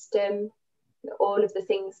wisdom, all of the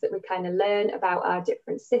things that we kind of learn about our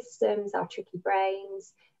different systems, our tricky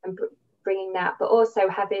brains, and bringing that, but also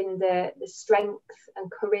having the strength and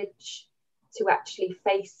courage to actually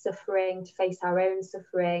face suffering, to face our own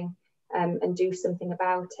suffering, and do something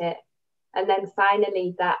about it. And then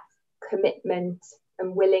finally, that commitment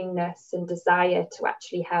and willingness and desire to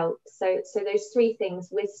actually help. So those 3 things: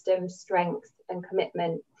 wisdom, strength, and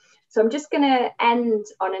commitment. So I'm just going to end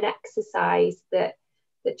on an exercise that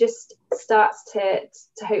just starts to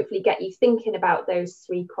hopefully get you thinking about those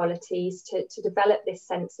three qualities, to develop this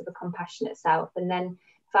sense of a compassionate self, and then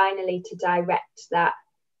finally to direct that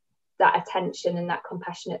attention and that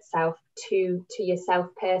compassionate self to yourself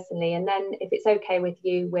personally. And then if it's okay with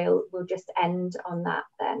you, we'll just end on that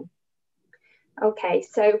then. Okay,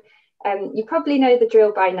 so you probably know the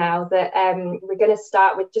drill by now, that we're going to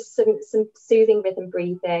start with just some soothing rhythm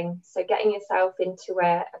breathing. So getting yourself into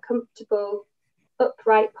a comfortable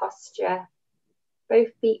upright posture, both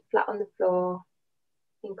feet flat on the floor,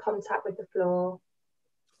 in contact with the floor,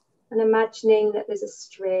 and imagining that there's a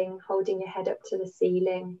string holding your head up to the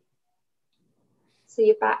ceiling. So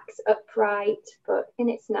your back's upright, but in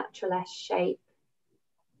its natural S shape.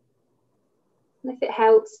 And if it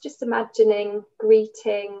helps, just imagining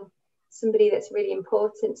greeting somebody that's really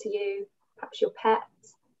important to you, perhaps your pet,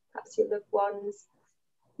 perhaps your loved ones,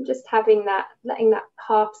 and just having that, letting that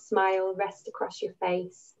half smile rest across your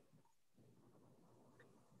face.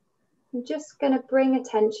 I'm just going to bring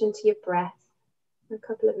attention to your breath for a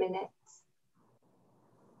couple of minutes.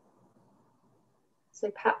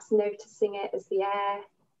 So perhaps noticing it as the air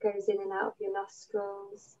goes in and out of your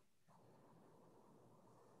nostrils.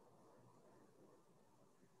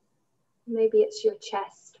 Maybe it's your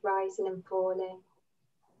chest rising and falling.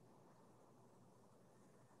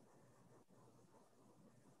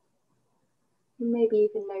 Maybe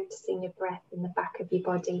even noticing your breath in the back of your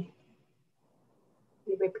body,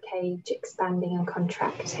 your rib cage expanding and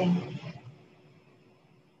contracting.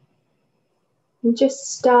 And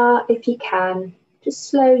just start, if you can, just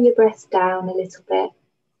slow your breath down a little bit.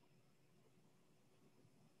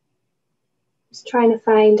 Just trying to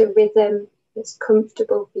find a rhythm that's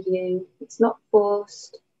comfortable for you. It's not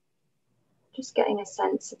forced. Just getting a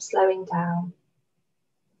sense of slowing down.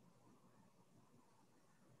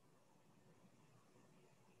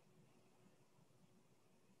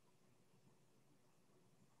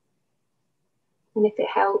 And if it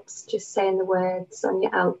helps, just saying the words on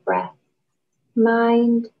your out breath.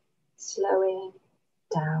 Mind slowing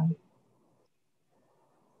down.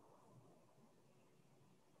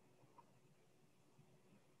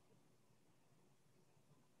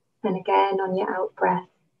 And again on your out breath,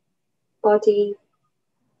 body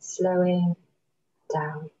slowing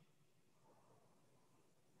down.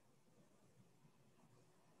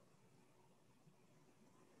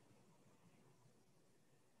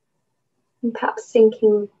 And perhaps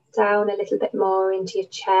sinking down a little bit more into your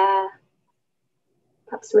chair.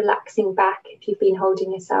 Perhaps relaxing back if you've been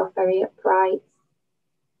holding yourself very upright.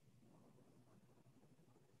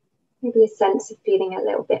 Maybe a sense of feeling a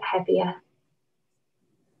little bit heavier.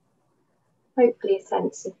 Hopefully a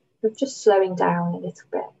sense of just slowing down a little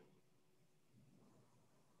bit.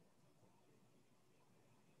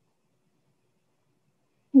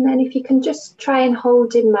 And then if you can just try and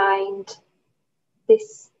hold in mind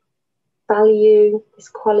this value, this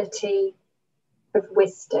quality of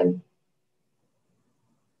wisdom.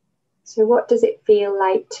 So what does it feel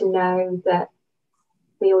like to know that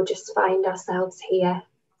we all just find ourselves here,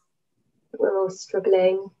 that we're all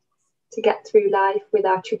struggling to get through life with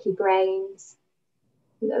our tricky brains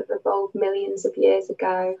that have evolved millions of years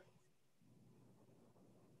ago?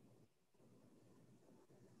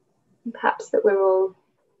 And perhaps that we're all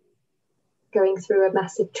going through a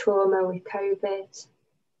massive trauma with COVID.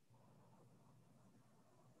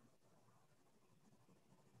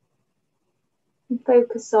 And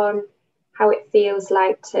focus on how it feels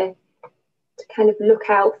like to kind of look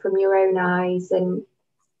out from your own eyes and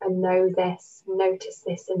know this, notice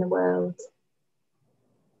this in the world.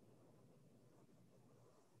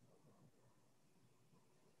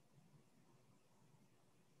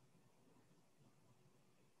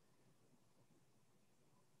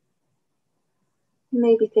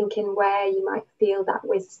 Maybe thinking where you might feel that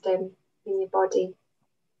wisdom in your body,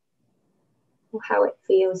 or how it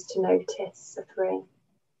feels to notice suffering.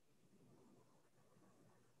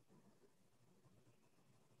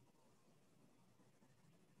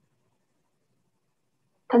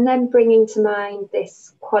 And then bringing to mind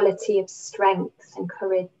this quality of strength and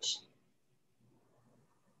courage.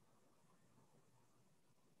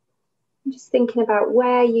 Just thinking about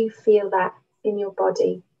where you feel that in your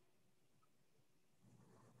body.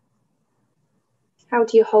 How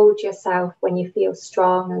do you hold yourself when you feel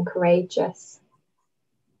strong and courageous?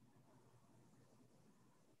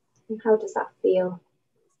 And how does that feel?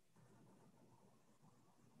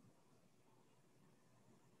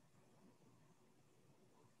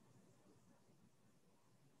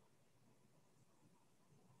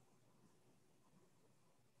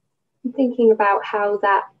 And thinking about how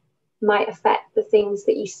that might affect the things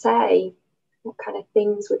that you say. What kind of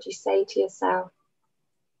things would you say to yourself?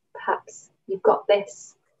 Perhaps you've got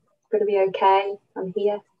this, it's going to be okay, I'm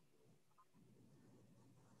here.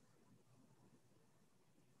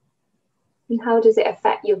 And how does it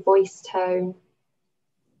affect your voice tone?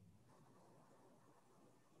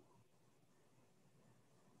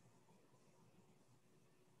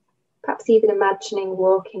 Perhaps even imagining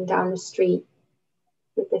walking down the street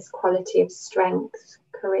with this quality of strength,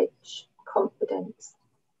 courage, confidence.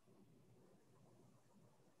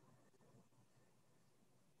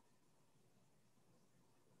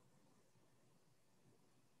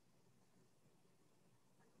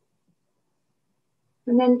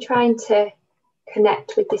 And then trying to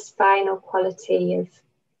connect with this final quality of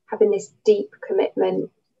having this deep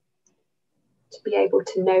commitment to be able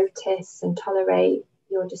to notice and tolerate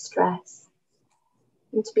your distress,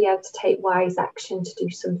 and to be able to take wise action to do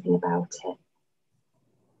something about it.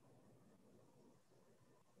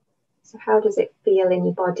 So how does it feel in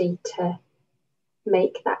your body to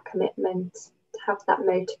make that commitment, to have that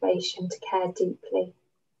motivation to care deeply?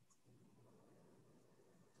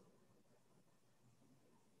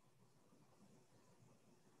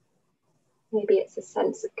 Maybe it's a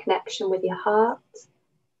sense of connection with your heart,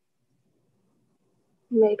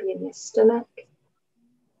 maybe in your stomach,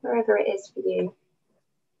 wherever it is for you.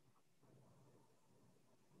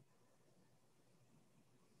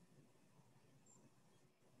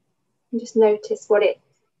 And just notice what it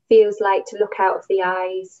feels like to look out of the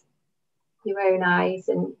eyes, your own eyes,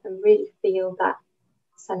 and really feel that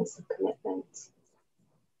sense of commitment.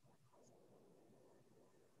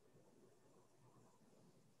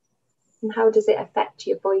 And how does it affect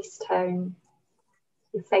your voice tone,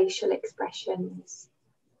 your facial expressions?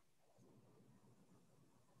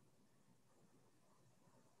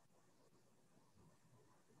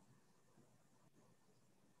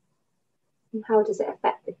 And how does it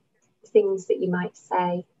affect the things that you might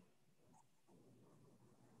say?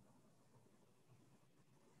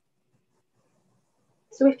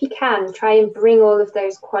 So if you can, try and bring all of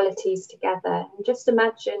those qualities together and just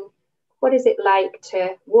imagine, what is it like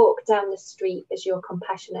to walk down the street as your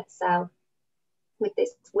compassionate self, with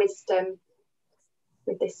this wisdom,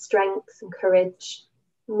 with this strength and courage,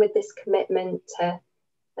 and with this commitment to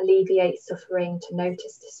alleviate suffering, to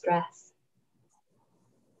notice distress.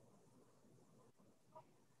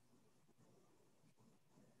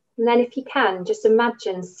 And then if you can, just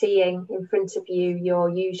imagine seeing in front of you your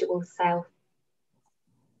usual self,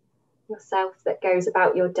 yourself that goes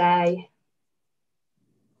about your day.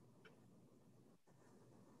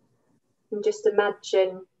 And just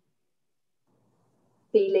imagine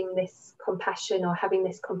feeling this compassion, or having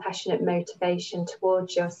this compassionate motivation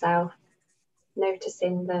towards yourself,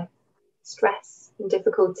 noticing the stress and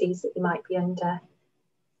difficulties that you might be under,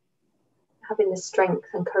 having the strength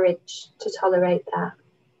and courage to tolerate that.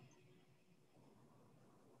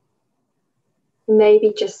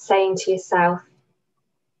 Maybe just saying to yourself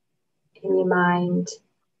in your mind,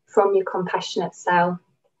 from your compassionate self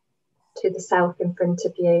to the self in front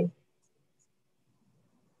of you,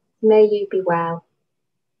 may you be well.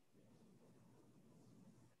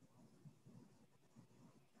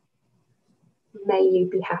 May you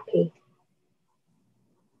be happy.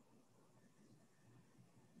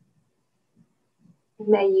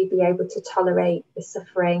 May you be able to tolerate the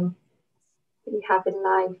suffering that you have in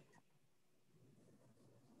life.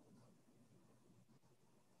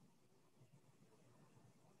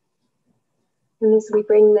 And as we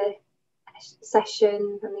bring the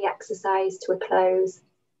session and the exercise to a close,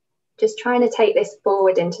 just trying to take this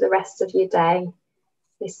forward into the rest of your day,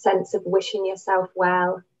 this sense of wishing yourself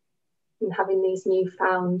well and having these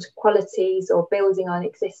newfound qualities, or building on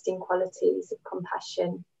existing qualities of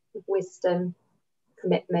compassion, of wisdom,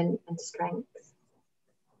 commitment and strength.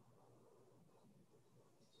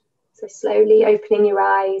 So slowly opening your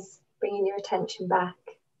eyes, bringing your attention back.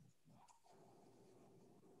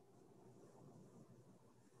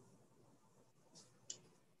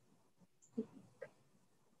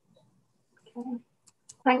 Okay.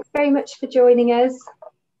 Thanks very much for joining us.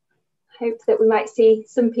 Hope that we might see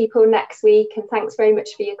some people next week, and thanks very much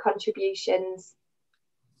for your contributions.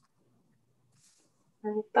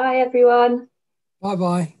 And bye everyone. Bye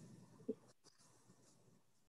bye.